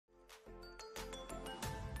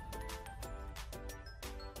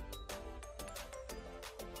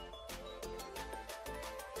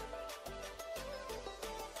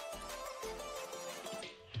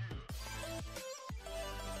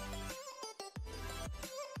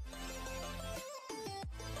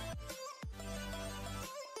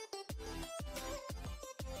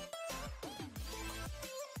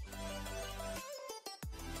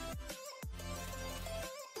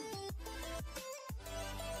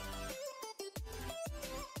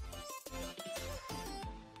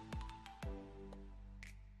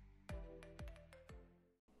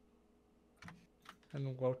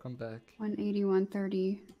and welcome back. 180,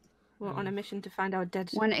 130. We're on a mission to find our dead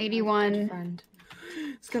 181. dead friend.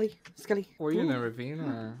 Skelly. Were you in a ravine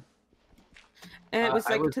or? It was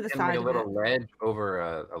like to the side a of little it. ledge over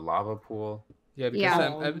a lava pool. Yeah, because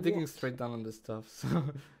Yeah. I'm digging straight down on this stuff. So.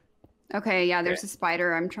 Okay, yeah, there's a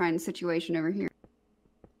spider. I'm trying the situation over here.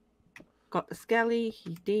 Got the Skelly.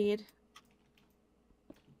 He did.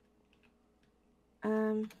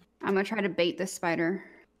 I'm gonna try to bait this spider.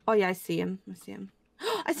 Oh yeah, I see him. I see him.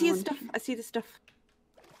 I see his stuff. I see the stuff.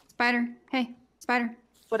 Spider. Hey, spider.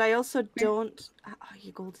 But I also don't. Oh,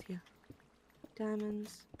 your gold's here.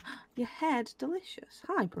 Diamonds. Your head, delicious.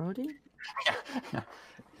 Hi, Brody.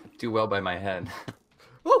 Do well by my head.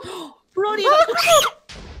 Oh, Brody.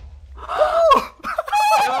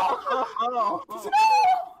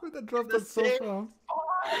 That dropped us so far.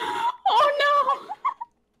 Oh no!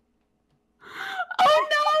 Oh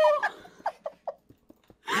no!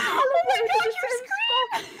 Oh my god, you're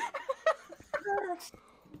screaming!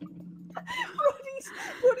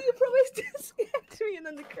 Brody, you promised to scare me and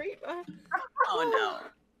then the creeper. Oh no.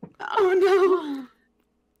 Oh no.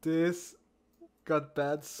 This got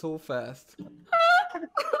bad so fast.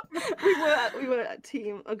 we were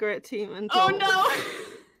a great team until. Oh no!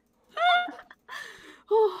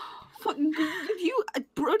 Oh, fucking you,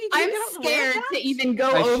 Brody. I'm scared to even go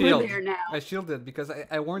over there now. I shielded because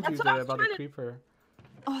I warned you That's what there I was about the trying to- creeper.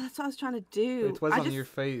 Oh, that's what I was trying to do. It was on your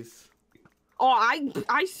face. Oh,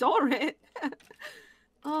 I saw it.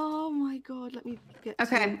 Oh my god, let me get.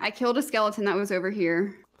 Okay, I killed a skeleton that was over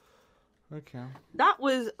here. Okay. That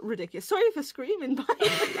was ridiculous. Sorry for screaming, but.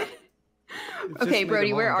 Okay,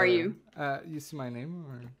 Brody, where are you? You see my name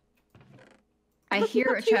or? I hear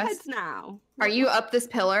a Two chest. heads now. Are you up this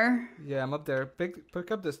pillar? Yeah, I'm up there.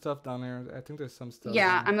 Pick up the stuff down there. I think there's some stuff.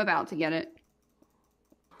 Yeah, I'm about to get it.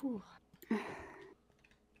 Whew. Did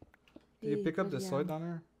you pick up the soy down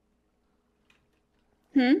there?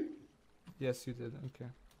 Hmm? Yes, you did. Okay.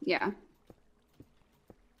 Yeah.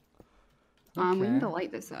 We need to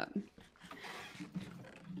light this up.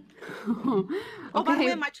 Oh, by the Okay.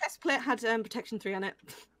 way, my chest plate had protection 3 on it,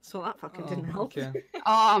 so that fucking didn't help. Okay.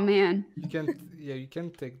 Oh man. You can. Yeah, you can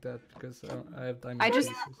take that because I have diamond. I just-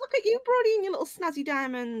 pieces. Look at you, Brody, and your little snazzy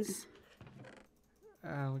diamonds.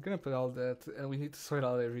 We're gonna put all that, and we need to sort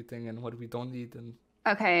out everything and what we don't need, and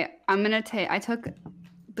Okay, I'm gonna take. I took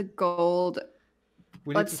the gold.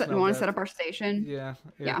 we Let's. to You smelt want to that. set up our station? Yeah.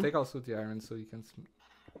 Yeah. Take also the iron so you can.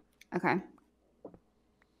 Okay.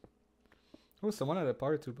 Oh, someone had a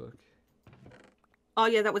power 2 book. Oh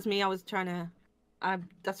yeah, that was me. I was trying to.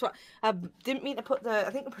 That's what I didn't mean to put the. I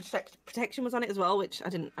think the protection was on it as well, which I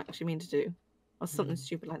didn't actually mean to do, or something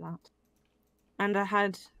stupid like that. And I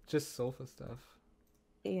had. Just sofa stuff.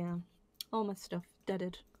 Yeah, all my stuff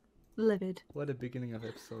deaded, livid. What a beginning of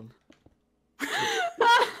episode.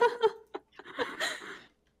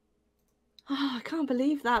 Oh, I can't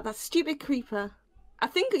believe that. That stupid creeper. I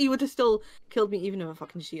think you would have still killed me even if I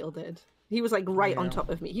fucking shielded. He was like right on Yeah. top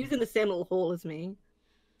of me. He was in the same little hole as me.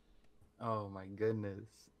 Oh my goodness.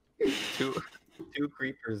 Two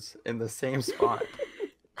creepers in the same spot.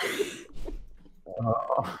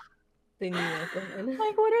 Oh. They knew I was coming.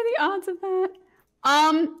 Like, what are the odds of that?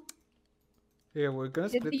 Yeah, we're gonna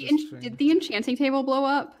Did split the this string. did the enchanting table blow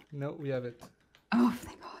up? No, we have it. Oh,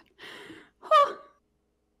 thank God. Huh.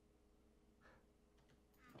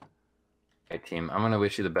 Okay, team, I'm gonna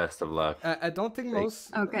wish you the best of luck. I don't think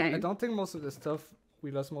most. Okay. I don't think most of the stuff.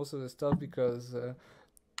 We lost most of the stuff because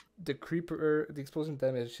the creeper, the explosion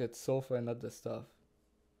damage hit sofa and not the stuff.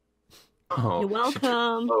 Oh, You're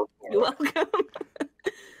welcome. Oh, You're welcome.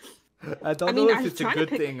 I don't mean, know I if was it's a trying to good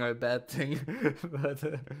pick- thing or a bad thing, but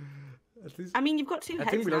at least I mean, you've got 2 I heads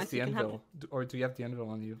think we now, lost so the you can have... anvil. Or do you have the anvil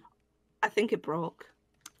on you? I think it broke.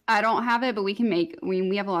 I don't have it, but we can make.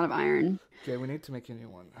 We have a lot of iron. Okay, we need to make a new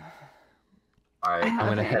one. All right, I'm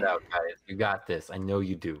gonna Okay. head out, guys. You got this. I know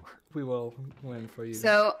you do. We will win for you.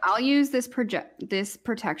 So I'll use this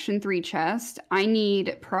protection 3 chest. I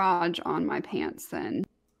need proj on my pants then.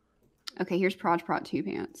 Okay, here's proj 2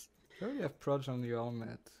 pants. You already have proj on your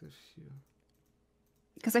helmet. If you...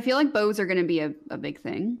 Because I feel like bows are going to be a big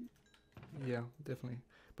thing. Yeah, definitely.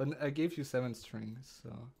 But I gave you 7 strings, so.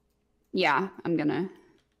 Yeah, I'm going to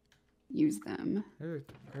use them. I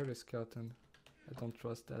heard a skeleton. I don't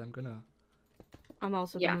trust that. I'm gonna. I'm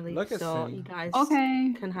also Yeah. going to leave, Look at so Sim. you guys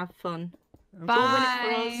Okay. can have fun. I'm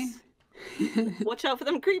Bye. Watch out for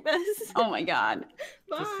them creepers. Oh my God.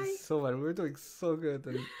 This Bye. is so bad. We're doing so good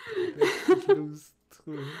and we lose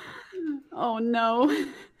too. Oh no.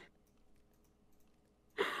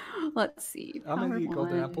 Let's see. How many Power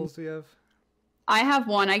golden one. apples do you have? I have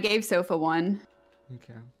 1. I gave Sofa 1.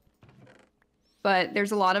 Okay. But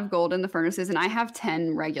there's a lot of gold in the furnaces, and I have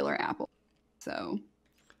 10 regular apples. So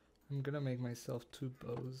I'm gonna make myself 2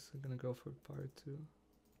 bows. I'm gonna go for power 2.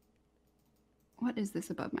 what is this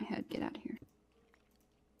above my head? Get out of here.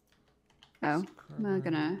 Oh, I'm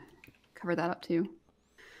gonna cover that up too.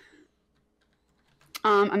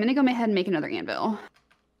 I'm gonna go ahead and make another anvil.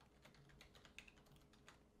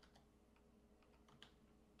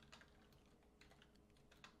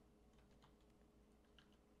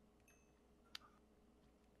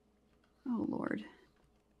 Oh Lord.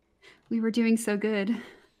 We were doing so good.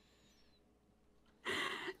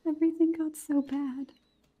 Everything got so bad.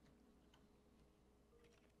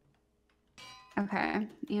 Okay,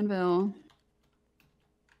 anvil.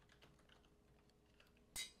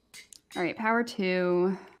 All right, power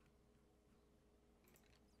 2.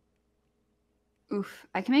 Oof,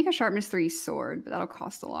 I can make a sharpness 3 sword, but that'll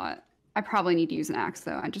cost a lot. I probably need to use an axe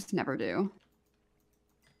though. I just never do.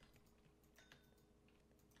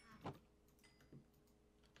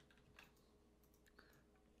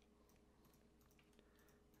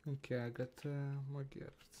 Okay, I got more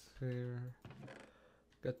gifts here.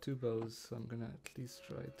 Got 2 bows, so I'm gonna at least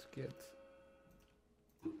try to get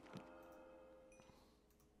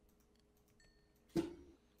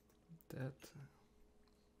that.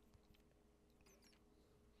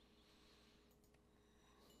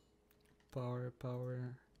 Power.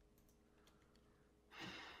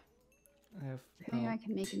 I have Okay, I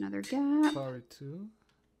can make another gap. power 2.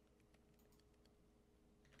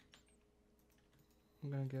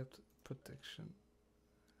 I'm gonna get protection.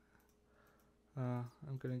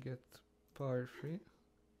 I'm gonna get power 3.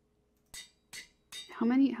 How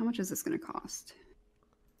much is this gonna cost?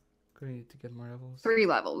 Gonna need to get more levels. 3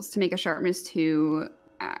 levels to make a sharpness 2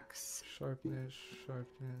 axe. Sharpness.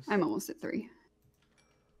 I'm almost at 3.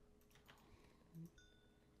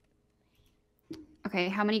 Okay,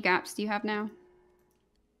 how many gaps do you have now?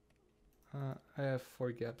 I have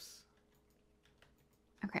 4 gaps.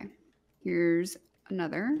 Okay, here's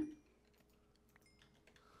another.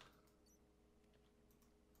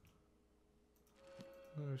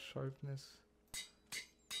 Another sharpness.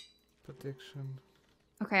 Protection.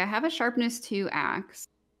 Okay, I have a sharpness 2 axe.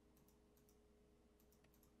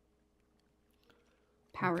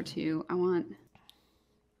 Power 2. I want...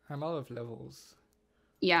 I'm out of levels.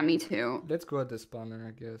 Yeah, me too. Let's go at the spawner,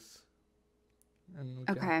 I guess. And we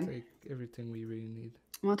can take everything we really need.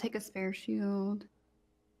 I'll take a spare shield.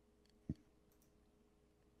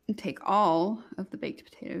 And take all of the baked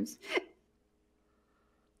potatoes.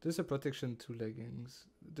 There's a protection 2 leggings.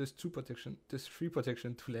 There's 3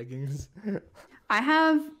 protection 2 leggings. I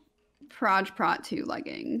have prot 2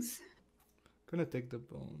 leggings. Gonna take the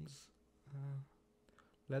bones.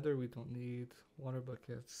 Leather we don't need. Water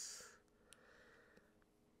buckets.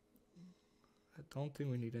 I don't think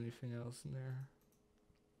we need anything else in there.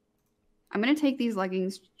 I'm gonna take these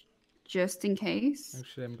leggings just in case.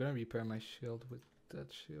 Actually, I'm gonna repair my shield with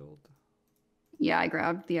that shield. Yeah, I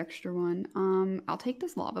grabbed the extra one. I'll take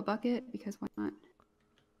this lava bucket because why not?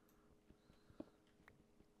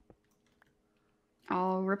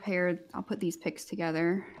 I'll put these picks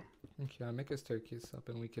together. Okay, I'll make a staircase up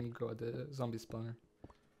and we can go at the zombie spawner.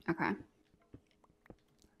 Okay.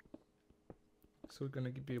 So we're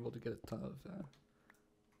gonna be able to get a ton of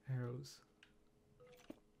arrows.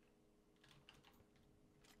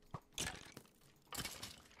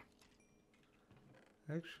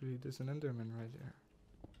 Actually, there's an Enderman right there.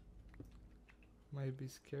 Might be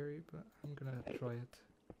scary, but I'm gonna try it.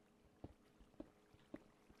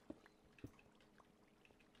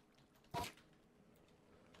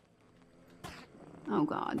 Oh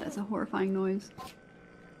god, that's a horrifying noise.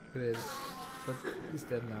 It is, but he's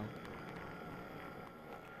dead now.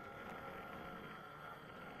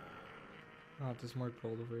 Oh, there's more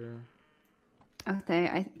gold over here.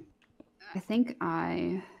 Okay, I think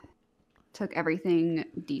I took everything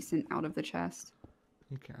decent out of the chest.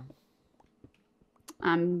 Okay.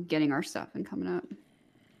 I'm getting our stuff and coming up.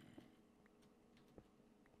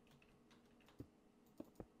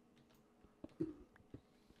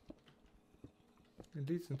 It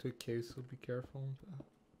leads into a cave, so be careful. But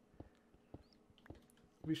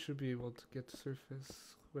we should be able to get to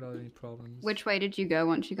surface without any problems. Which way did you go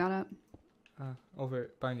once you got up?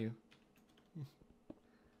 Over behind you.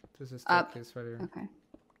 There's a Up. staircase right here. Okay.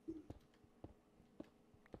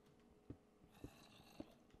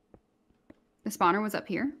 The spawner was up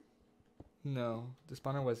here? No, the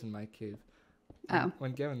spawner was in my cave. Oh.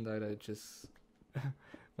 When Gavin died, I just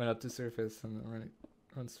went up to surface and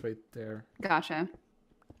run straight there. Gotcha.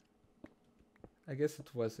 I guess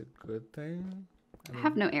it was a good thing. I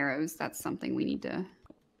have no arrows. That's something we need to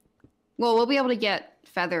Well, we'll be able to get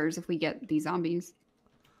feathers if we get these zombies.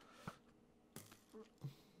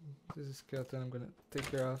 This is skeleton I'm gonna take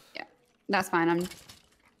care of. Yeah, that's fine.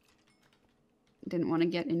 Didn't want to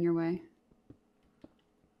get in your way.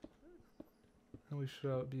 And we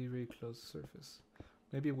should be really close to surface.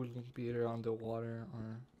 Maybe we'll be either on the water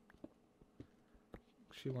or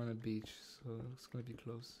she on a beach, so it's gonna be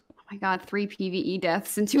close. Oh my god, 3 PvE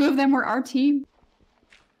deaths and 2 of them were our team.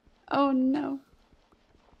 Oh no.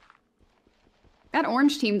 That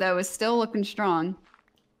orange team though is still looking strong.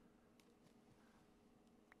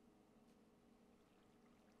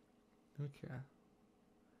 Okay.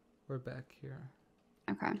 We're back here.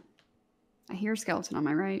 Okay. I hear a skeleton on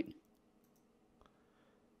my right.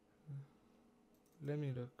 Let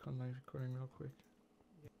me look on my recording real quick.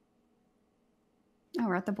 Oh,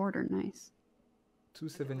 we're at the border. Nice.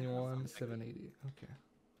 271, 780. Okay.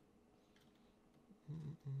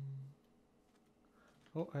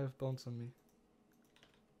 Oh, I have bones on me.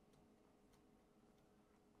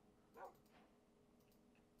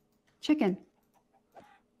 Chicken.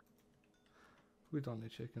 We don't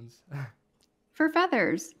need chickens. For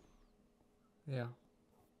feathers. Yeah.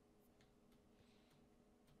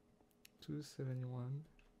 271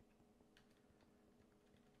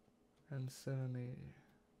 and 780.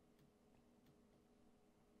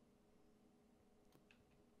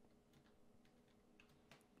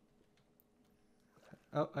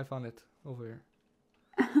 Oh, I found it over here.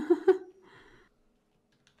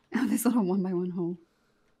 Oh, this little 1x1 hole.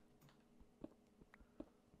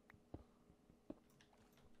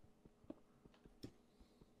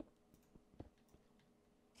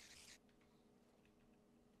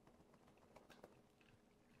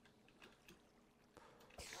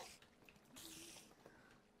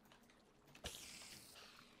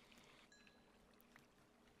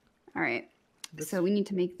 All right. So we need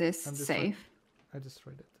to make this safe. I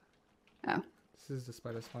destroyed it. Oh. This is the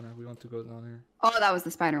spider spawner. We want to go down here. Oh, that was the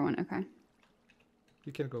spider one. Okay.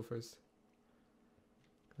 You can go first.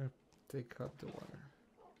 Gonna take up the water.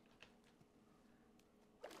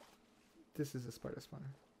 This is a spider spawner.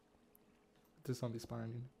 The zombie spawner, I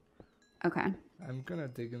mean. Okay. I'm gonna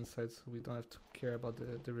dig inside so we don't have to care about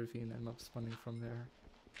the ravine and not spawning from there.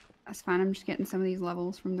 That's fine. I'm just getting some of these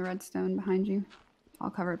levels from the redstone behind you. I'll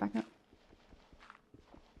cover it back up.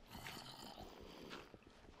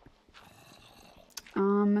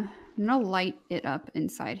 I'm gonna light it up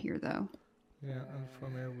inside here though. Yeah, and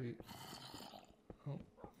from here we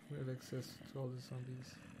have access to all the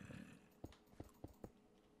zombies.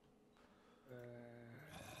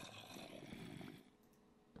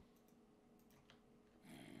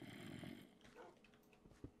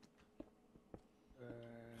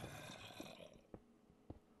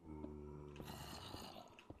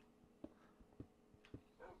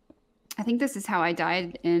 I think this is how I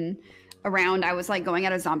died in a round. I was like going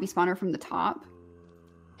at a zombie spawner from the top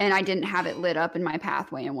and I didn't have it lit up in my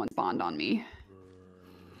pathway and one spawned on me.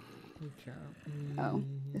 Okay. Oh,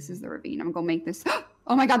 this is the ravine. I'm gonna make this.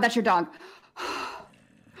 Oh my god, that's your dog.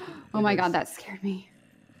 Oh my god, that scared me.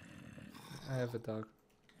 I have a dog.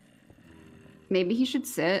 Maybe he should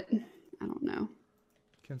sit. I don't know.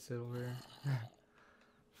 Can sit over here.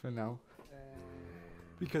 For now.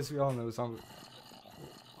 Because we all know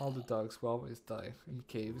all the dogs will always die in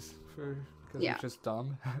caves because they're just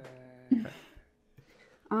dumb.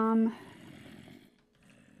 I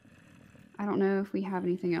don't know if we have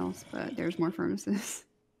anything else, but there's more furnaces.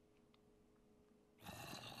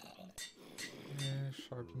 Yeah,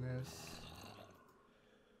 sharpness.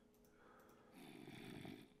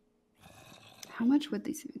 How much would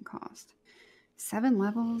these even cost? 7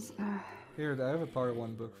 levels? Here, I have a power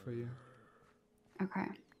 1 book for you. Okay.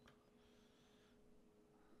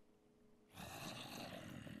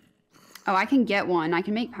 Oh, I can get one. I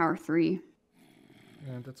can make power 3.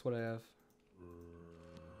 Yeah, that's what I have.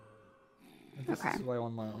 And this is why I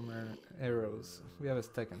want my armor arrows. We have a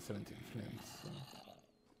stack and 17 flints. So.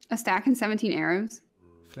 A stack and 17 arrows?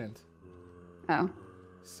 Flint. Oh.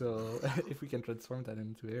 So if we can transform that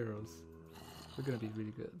into arrows, we're gonna be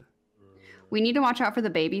really good. We need to watch out for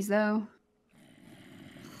the babies though.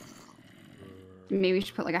 Maybe we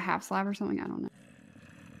should put like a half slab or something. I don't know.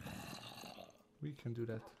 We can do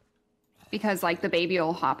that. Because like the baby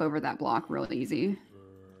will hop over that block real easy.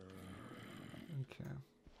 Okay.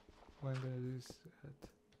 What I'm gonna do is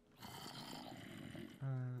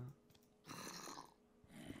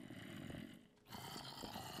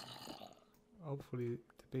hopefully the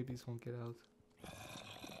babies won't get out.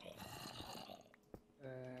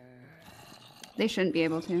 They shouldn't be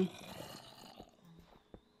able to.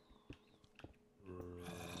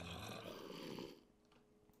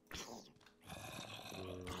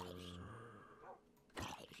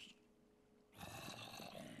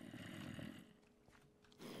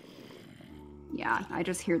 Yeah, I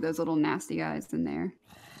just hear those little nasty guys in there.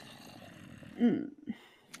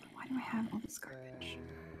 Why do I have all this garbage?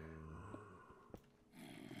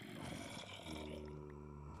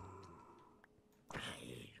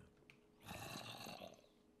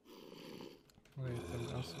 Wait,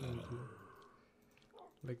 I'm also gonna do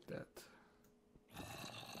like that.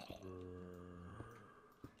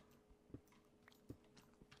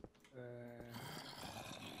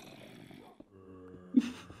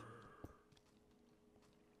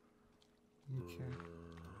 Okay.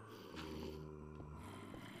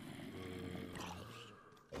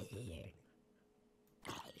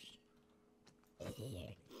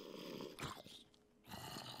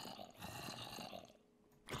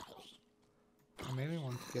 I mainly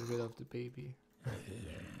want to get rid of the baby.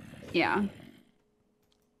 Yeah.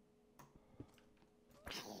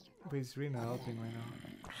 But he's really not helping right now.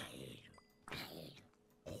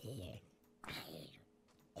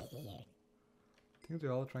 I think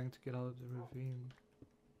they're all trying to get out of the ravine.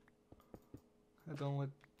 I don't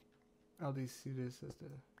want LD see this as the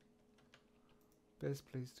best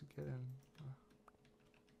place to get in.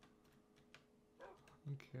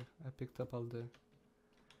 Okay, I picked up all the...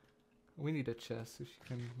 We need a chest so she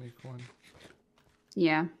can make one.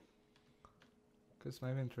 Yeah. Because my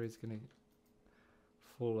inventory is getting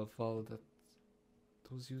full of all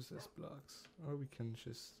those useless blocks. Or we can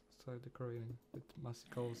just start decorating with mossy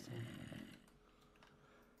cobblestone.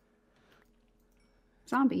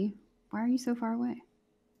 Zombie, why are you so far away?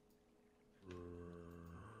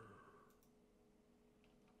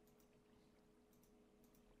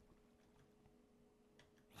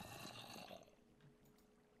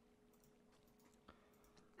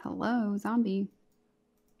 Hello, zombie.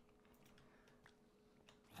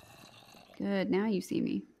 Good, now you see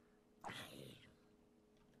me.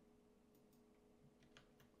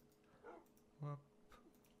 Up.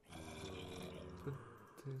 Put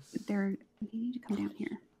this. You need to come down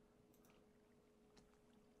here.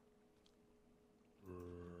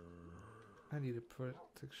 I need a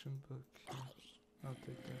protection book. I'll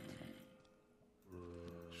take that.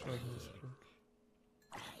 Sharpness book.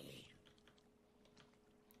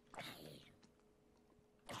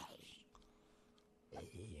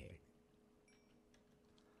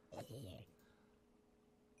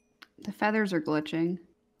 The feathers are glitching.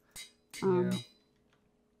 Yeah.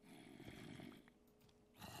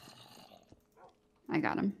 I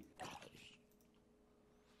got him.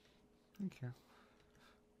 Okay.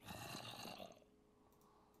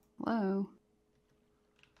 Hello.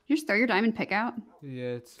 Did you just throw your diamond pick out?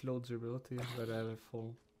 Yeah, it's low durability, but I have a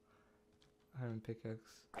full iron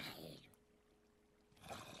pickaxe.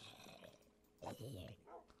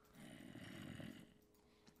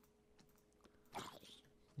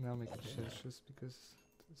 Now I'll make a chest just because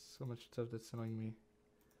there's so much stuff that's annoying me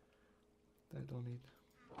that I don't need.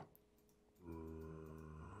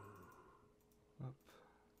 Up.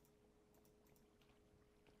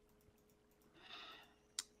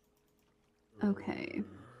 Okay.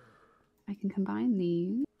 I can combine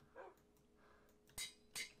these.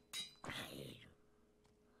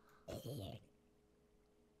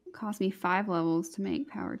 It cost me 5 levels to make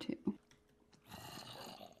power 2.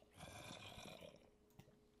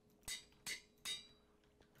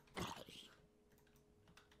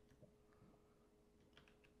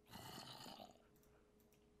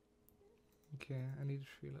 Okay, I need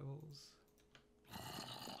 3 levels.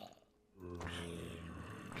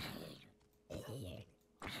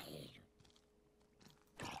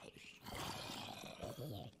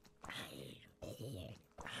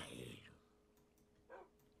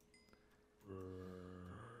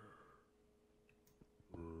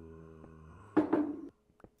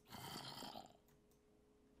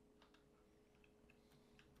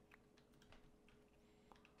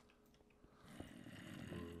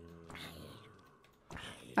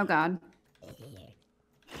 Oh god.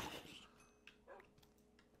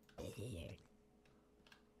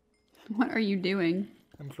 What are you doing?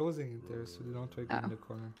 I'm closing it there so they don't try to get in the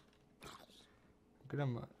corner.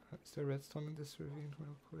 I'm gonna is there redstone in this ravine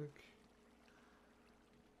real quick?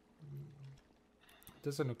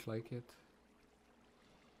 Doesn't look like it.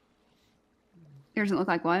 Doesn't look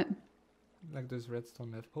like what? Like there's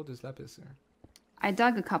redstone left. Oh, there's lapis there. I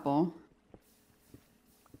dug a couple.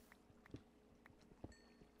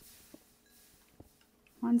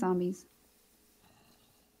 Come on, zombies.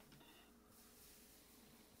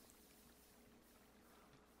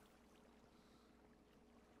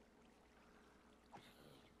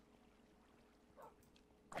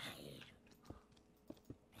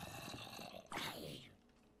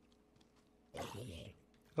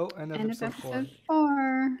 Oh, end of End of episode 4. episode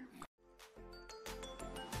 4.